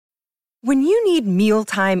When you need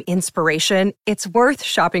mealtime inspiration, it's worth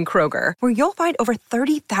shopping Kroger, where you'll find over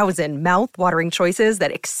 30,000 mouth-watering choices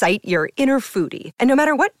that excite your inner foodie. And no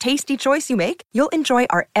matter what tasty choice you make, you'll enjoy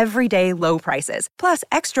our everyday low prices, plus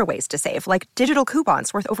extra ways to save, like digital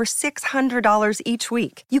coupons worth over $600 each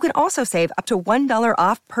week. You can also save up to $1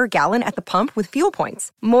 off per gallon at the pump with fuel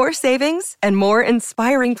points. More savings and more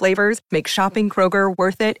inspiring flavors make shopping Kroger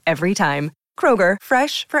worth it every time. Kroger,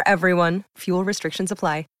 fresh for everyone. Fuel restrictions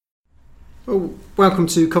apply. Well, welcome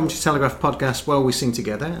to Coventry Telegraph podcast, Well We Sing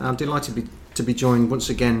Together. I'm delighted to be joined once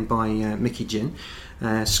again by Mickey Ginn,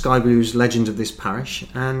 Sky Blues legend of this parish.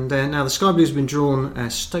 And now the Sky Blues have been drawn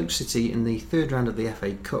Stoke City in the third round of the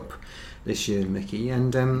FA Cup this year, Mickey.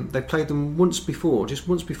 And they played them just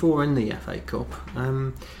once before in the FA Cup.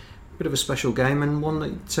 Bit of a special game, and one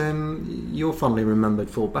that you're fondly remembered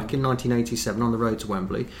for, back in 1987 on the road to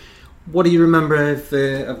Wembley. What do you remember of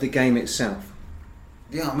the game itself?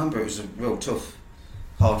 Yeah, I remember it was a real tough,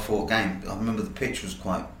 hard-fought game. I remember the pitch was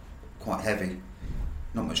quite heavy.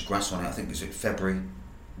 Not much grass on it. I think it was February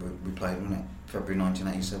we played, wasn't it? February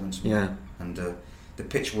 1987. Yeah. And the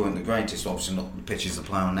pitch weren't the greatest. Obviously, not the pitches they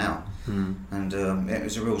play on now. And it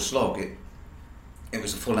was a real slog. It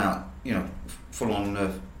was a full-out,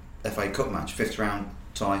 full-on FA Cup match, fifth round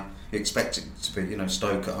tie. You expect it to be,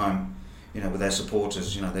 Stoke at home, with their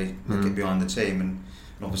supporters. They get behind the team, and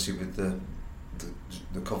obviously with the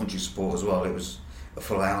Coventry support as well. It was a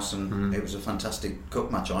full house, and it was a fantastic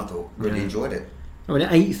cup match. I thought really enjoyed it. I mean,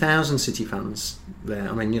 8,000 City fans there.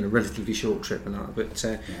 I mean, relatively short trip and that, but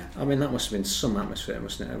I mean, that must have been some atmosphere,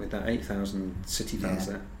 mustn't it, with that 8,000 City fans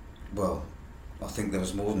there? Well, I think there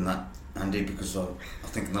was more than that, Andy, because I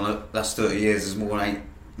think in the last 30 years there's more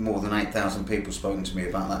than 8,000 people spoken to me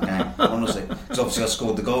about that game. Honestly, because obviously I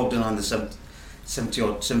scored the goal in the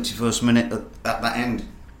 71st minute at that end.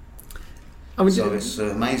 I mean, so it's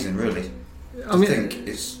amazing, really. I think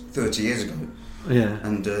it's 30 years ago. Yeah.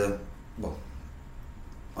 And, I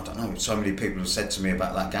don't know, so many people have said to me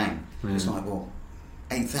about that game. Yeah. It's like,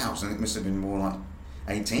 8,000, it must have been more like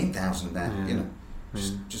 18,000 now,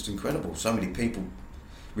 Just incredible. So many people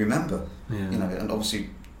remember, and obviously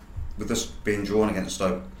with us being drawn against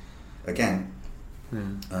Stoke again,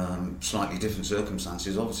 slightly different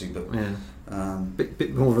circumstances, obviously, but...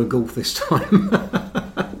 bit more of a gulf this time.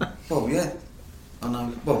 Well, yeah, I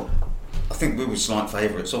know. Well, I think we were slight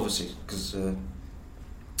favourites, obviously, because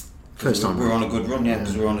first time we're on a good run,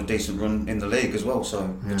 because we're on a decent run in the league as well.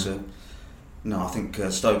 So, I think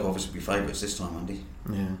Stoke obviously be favourites this time, Andy.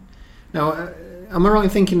 Yeah. Now, am I right in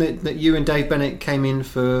thinking that you and Dave Bennett came in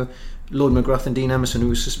for Lloyd McGrath and Dean Emerson, who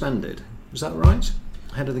was suspended? Was that right?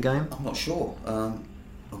 Ahead of the game? I'm not sure.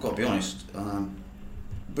 I've got to be honest.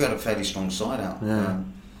 We had a fairly strong side out. Yeah.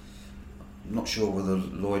 I'm not sure whether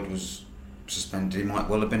Lloyd was suspended. He might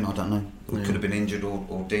well have been, I don't know. He could have been injured,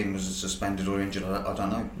 or Dean was suspended or injured, I don't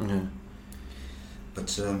know. Yeah.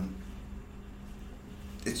 But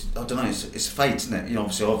I don't know, it's fate, isn't it?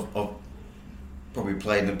 Obviously I've probably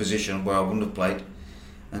played in a position where I wouldn't have played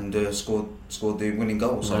and scored the winning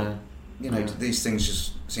goal. So, these things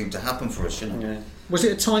just seem to happen for us, Yeah. Was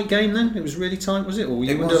it a tight game then? It was really tight, was it? Or were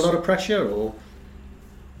you under a lot of pressure? Or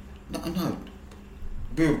No.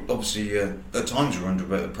 We were obviously at times we were under a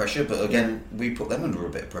bit of pressure, but again we put them under a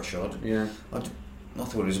bit of pressure. I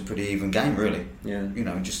thought it was a pretty even game, really. Yeah.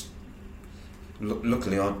 Just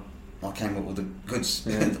luckily I came up with the goods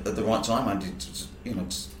at the right time. I did, to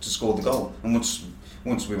score the goal. And once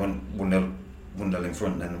we went 1-0 in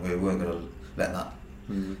front, then we weren't going to let that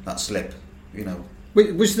slip.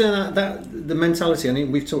 Was there that the mentality? I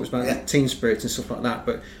mean, we've talked about team spirit and stuff like that,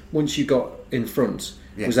 but once you got in front.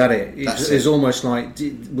 Yeah. Was that it? It was almost like,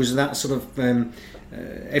 was that sort of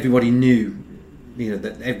everybody knew,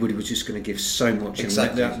 that everybody was just going to give so much,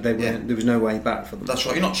 exactly. And there was no way back for them. That's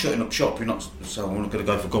right. You're not shutting up shop. You're not. So I'm not going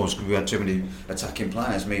to go for goals because we had too many attacking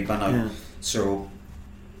players. Me, Bano, Cyril,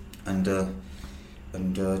 and I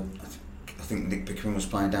think Nick Pickering was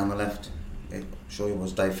playing down the left. Sure, he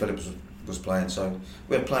was. Dave Phillips was playing. So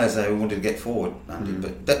we had players there who wanted to get forward, Andy.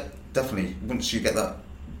 But definitely, once you get that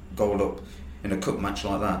goal up in a cup match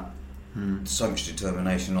like that, so much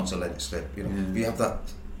determination not to let it slip. You have that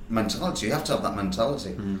mentality. You have to have that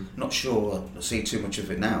mentality. Not sure I see too much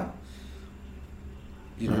of it now.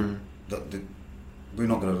 That we're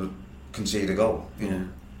not going to concede a goal.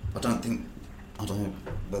 I don't know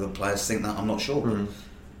whether players think that. I'm not sure.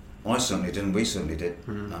 I certainly didn't. We certainly did,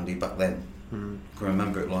 Andy, back then. I can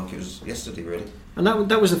remember it like it was yesterday, really. And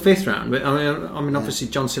that was the fifth round. But I mean, obviously,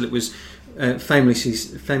 John Sillett was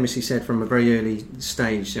famously said from a very early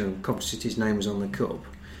stage, Coventry City's name was on the cup.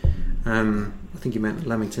 I think he meant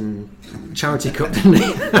Lamington Charity Cup, didn't he?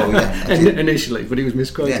 Oh, yeah. Initially, but he was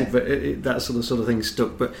misquoted. Yeah. But that sort of thing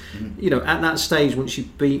stuck. But you know, at that stage, once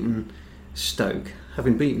you've beaten Stoke,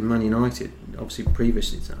 having beaten Man United, obviously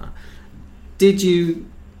previously to that, did you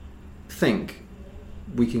think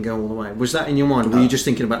we can go all the way? Was that in your mind, or were you just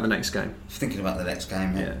thinking about the next game? Thinking about the next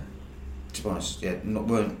game, yeah. To be honest, yeah,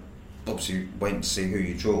 weren't obviously waiting to see who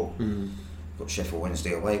you draw. Got Sheffield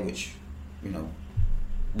Wednesday away, which, you know,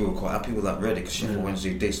 we were quite happy with that really, because Sheffield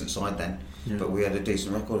Wednesday a decent side then, but we had a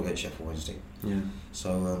decent record against Sheffield Wednesday.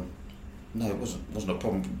 So no, it wasn't a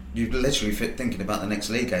problem. You're literally thinking about the next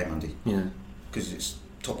league game, Andy. Because it's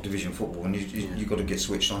top division football, and you've got to get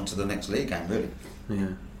switched on to the next league game, really.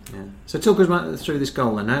 So talk us about through this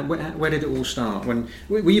goal then. Where did it all start? When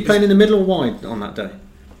were you playing in the middle or wide on that day?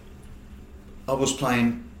 I was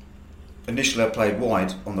playing. Initially, I played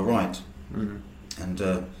wide on the right, and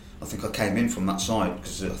I think I came in from that side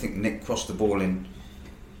because I think Nick crossed the ball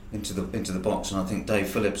into the box, and I think Dave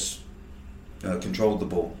Phillips controlled the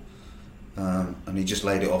ball, and he just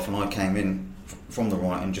laid it off, and I came in from the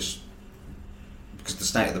right, and just because of the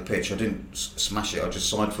state of the pitch, I didn't smash it. I just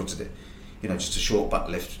side-footed it, you know, just a short back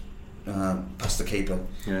lift past the keeper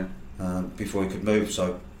before he could move.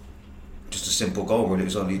 So just a simple goal really. It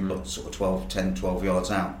was only like sort of 12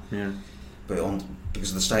 yards out. But because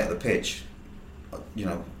of the state of the pitch, you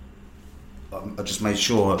know, I just made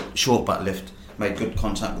sure short back lift, made good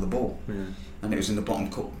contact with the ball, and it was in the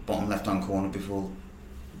bottom left hand corner before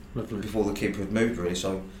the keeper had moved really.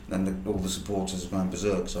 So then all the supporters were going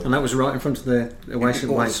berserk. So and that was right in front of the away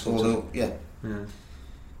supporters. Yeah.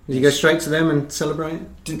 Did you go straight to them and celebrate?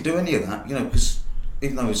 Didn't do any of that, you know, because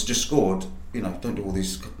even though it's just scored, you know, don't do all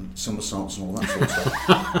these somersaults and all that sort of stuff.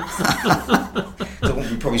 So I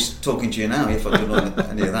wouldn't be probably talking to you now if I did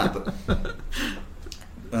any of that,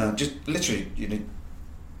 but just literally, you know,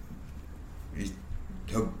 you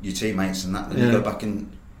hug your teammates and that, then you go back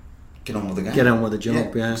and get on with the game. Get on with the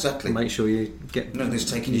job, yeah. Exactly. Make sure you get. None of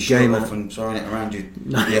this taking your shirt off and throwing it around you.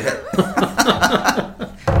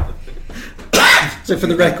 So for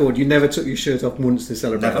the record, you never took your shirt off once to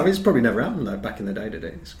celebrate. Never. I mean, it's probably never happened though back in the day, did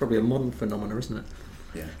it? It's probably a modern phenomenon, isn't it?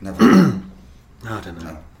 Yeah, never. I don't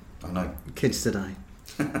know. No, I know. Kids today.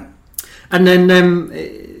 And then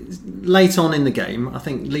late on in the game, I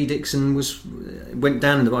think Lee Dixon went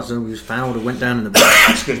down in the box. I don't know if he was fouled or went down in the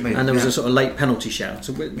box. Excuse me. And there was a sort of late penalty shout.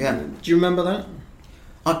 So, do you remember that?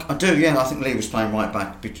 I do, yeah. I think Lee was playing right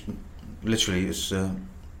back. Literally, it was, I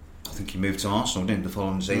think he moved to Arsenal, didn't he, the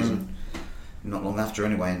following season. Not long after,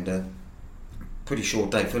 anyway. And pretty sure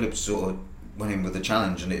Dave Phillips sort of went in with the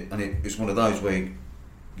challenge, and it was one of those where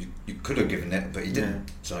you could have given it, but he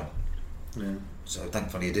didn't. So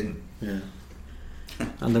thankfully he didn't. Yeah.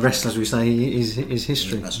 And the rest, as we say, is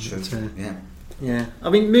history. That's true. But, yeah. I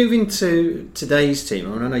mean, moving to today's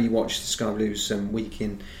team. I mean, I know you watch the Sky Blues week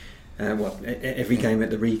in. Every game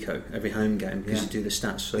at the Rico, every home game, because you do the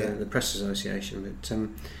stats for the Press Association.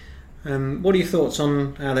 But what are your thoughts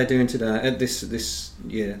on how they're doing today, this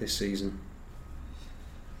season?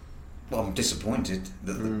 Well, I'm disappointed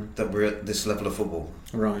that we're at this level of football.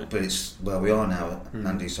 Right. But it's where we are now,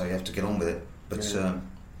 Andy, so you have to get on with it. But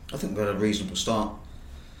I think we had a reasonable start.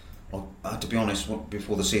 I had to be honest,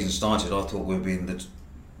 before the season started, I thought we'd be in the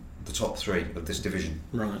top three of this division.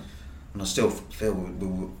 Right. And I still feel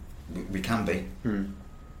we can be.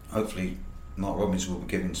 Hopefully, Mark Robbins will be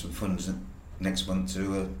giving some funds next month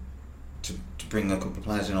to bring a couple of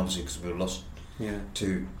players in, obviously, because we've lost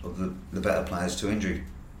two of the better players to injury.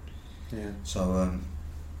 So,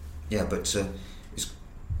 but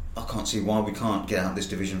I can't see why we can't get out of this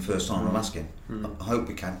division first time. I'm asking. I hope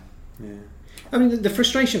we can. Yeah. I mean, the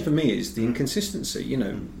frustration for me is the inconsistency. You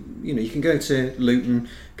know, you can go to Luton,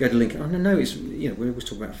 go to Lincoln. I know it's we always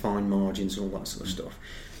talk about fine margins and all that sort of stuff,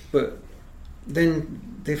 but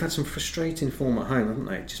then they've had some frustrating form at home, haven't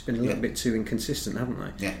they? Just been a little bit too inconsistent, haven't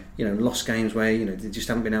they? Yeah. You know, lost games where they just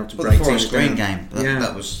haven't been able to break. The Forest Green game,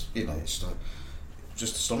 that was it's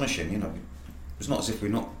just astonishing. You know, it's not as if we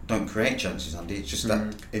don't create chances, Andy. It's just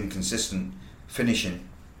that inconsistent finishing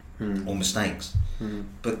or mistakes.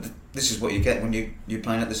 But this is what you get when you're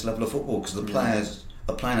playing at this level of football, because the players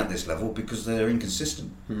are playing at this level because they're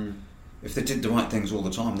inconsistent. If they did the right things all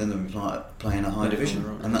the time, then they'd be playing a high division,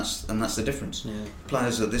 right. and that's the difference.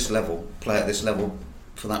 Players at this level play at this level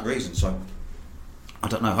for that reason. So I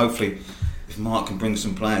don't know. Hopefully, if Mark can bring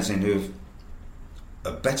some players in who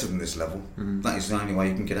are better than this level, that is the only way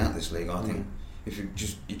you can get out of this league. I think if you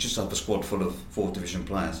just have a squad full of 4th division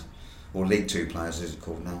players, or League 2 players as it's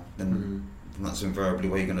called now, then that's invariably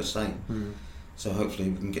where you're going to stay. So hopefully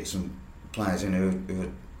we can get some players in who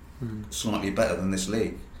are slightly better than this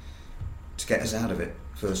league. to get us out of it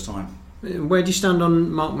first time. Where do you stand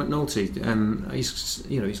on Mark McNulty? He's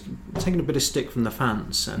taken a bit of stick from the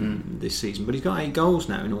fans this season, but he's got 8 goals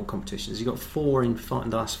now in all competitions. He's got 4 in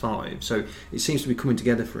the last 5, so it seems to be coming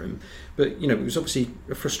together for him. But it was obviously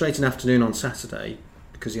a frustrating afternoon on Saturday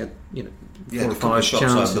because he had 4 or 5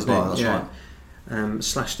 chances. Over the bar, that's right.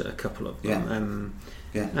 Slashed at a couple of them.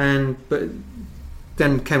 But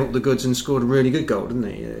then came up the goods and scored a really good goal, didn't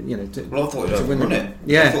he? I thought he'd overrun it.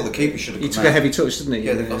 Yeah, I thought the keeper should have. He took a heavy touch, didn't he?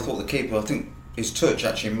 Yeah, I thought the keeper. I think his touch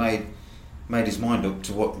actually made his mind up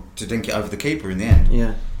to dink it over the keeper in the end.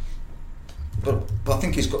 Yeah, but I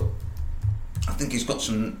think he's got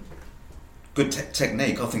some good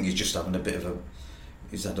technique. I think he's just having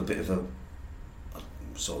he's had a bit of a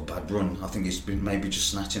sort of bad run. I think he's been maybe just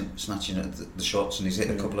snatching at the shots, and he's hit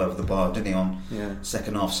a couple over the bar, didn't he, on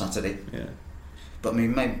second half Saturday? Yeah. But I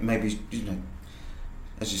mean, maybe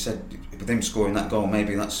as you said, with him scoring that goal,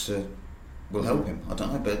 maybe that's will help him. I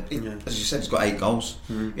don't know, but as you said, he's got 8 goals.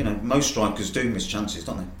 Most strikers do miss chances,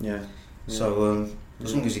 don't they? Yeah. So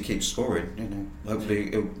as long as he keeps scoring,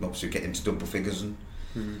 hopefully he'll obviously get into double figures, and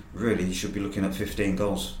really he should be looking at 15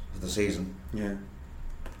 goals for the season. Yeah.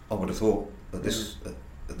 I would have thought at this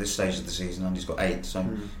stage of the season, and he's got 8, so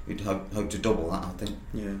you'd hope to double that, I think.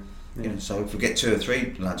 Yeah. So if we get 2 or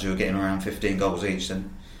 3 lads who are getting around 15 goals each, then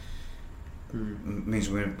means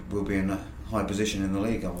we'll be in a high position in the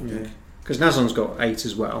league, I would think. Because Nazon's got 8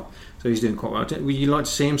 as well, so he's doing quite well. Would you like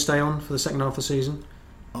to see him stay on for the second half of the season?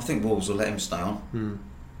 I think Wolves will let him stay on.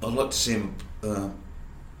 I'd like to see him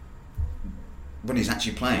when he's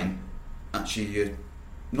actually playing, not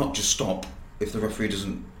just stop if the referee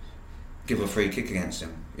doesn't give a free kick against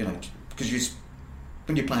him. Because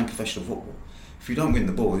when you're playing professional football, if you don't win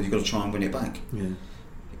the ball, you've got to try and win it back. Yeah.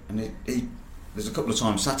 And there's a couple of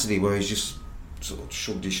times Saturday where he's just sort of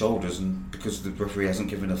shrugged his shoulders, and because the referee hasn't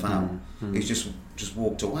given a foul, he's just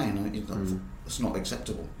walked away, and that's not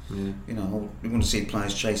acceptable. Yeah. We want to see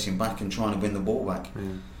players chasing back and trying to win the ball back.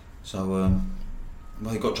 Yeah. So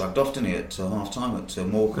he got dragged off, didn't he, at half time at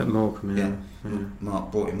Morecambe? At Morecambe,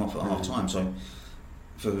 Mark brought him off at half time, so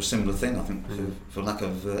for a similar thing, I think, for lack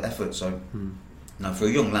of effort. So no, for a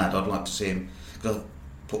young lad, I'd like to see him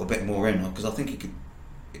put a bit more in, because I think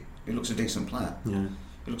he looks a decent player. Yeah.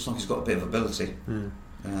 He looks like he's got a bit of ability.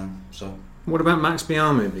 Yeah. So. What about Max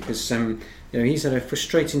Biamou? Because he's had a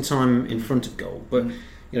frustrating time in front of goal, but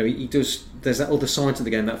he does. There's that other side to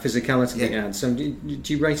the game, that physicality that he adds. So do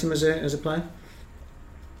you rate him as a player?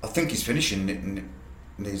 I think his finishing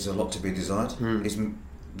needs a lot to be desired.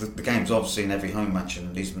 The game's obviously in every home match,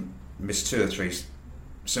 and he's missed 2 or 3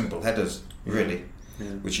 simple headers, really,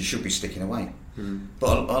 which he should be sticking away.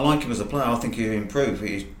 But I like him as a player. I think he'll improve.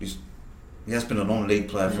 He has been a non-league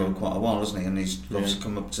player for quite a while, hasn't he? And he's obviously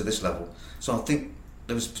come up to this level. So I think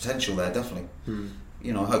there was potential there, definitely.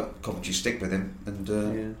 I hope Coventry stick with him,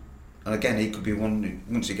 and again, he could be one who,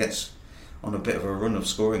 once he gets on a bit of a run of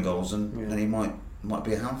scoring goals, and then he might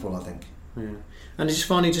be a handful, I think. Yeah. And just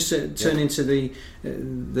finally, just to turn into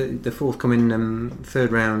the forthcoming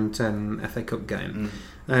third round FA Cup game.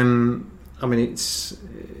 I mean, it's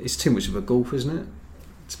too much of a gulf, isn't it?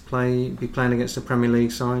 To be playing against a Premier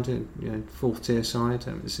League side, fourth tier side.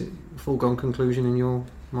 Is it a foregone conclusion in your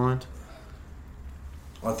mind?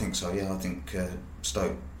 I think so. Yeah, I think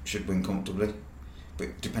Stoke should win comfortably,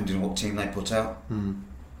 but depending on what team they put out.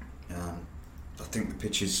 I think the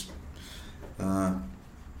pitch is.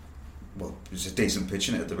 It's a decent pitch,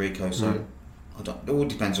 isn't it, at the Ricoh? So it all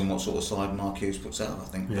depends on what sort of side Mark Hughes puts out, I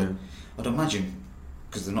think. But I'd imagine,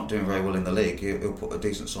 because they're not doing very well in the league, he'll put a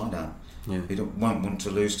decent side out. He won't want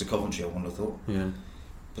to lose to Coventry, I wouldn't have thought.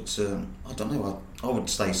 But I don't know. I would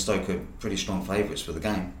say Stoke are pretty strong favourites for the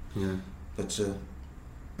game. But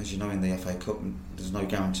as you know, in the FA Cup, there's no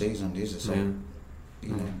guarantees, and is there?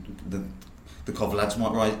 So the Cov lads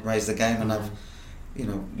might raise the game and have.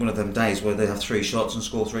 One of them days where they have 3 shots and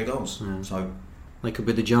score 3 goals. So they could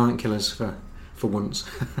be the giant killers for once.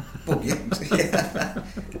 Well,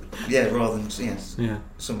 rather than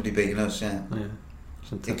somebody beating us.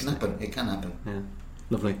 It can happen. Yeah,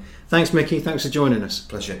 lovely. Thanks, Mickey. Thanks for joining us.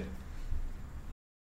 Pleasure.